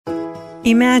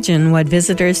Imagine what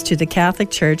visitors to the Catholic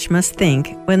Church must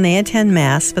think when they attend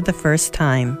Mass for the first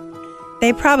time.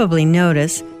 They probably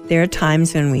notice there are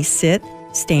times when we sit,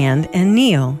 stand, and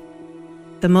kneel.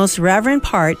 The most reverent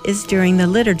part is during the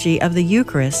liturgy of the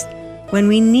Eucharist, when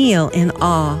we kneel in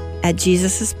awe at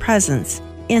Jesus' presence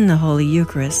in the Holy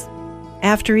Eucharist.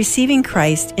 After receiving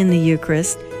Christ in the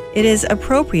Eucharist, it is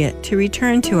appropriate to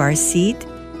return to our seat,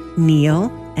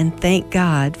 kneel, and thank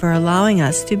God for allowing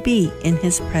us to be in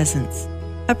His presence.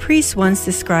 A priest once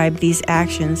described these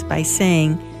actions by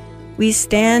saying, "We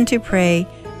stand to pray,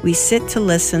 we sit to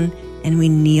listen, and we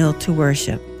kneel to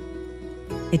worship."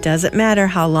 It doesn't matter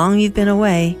how long you've been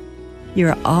away,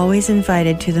 you're always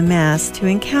invited to the Mass to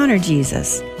encounter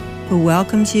Jesus, who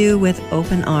welcomes you with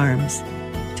open arms.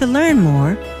 To learn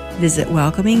more, visit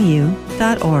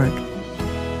welcomingyou.org.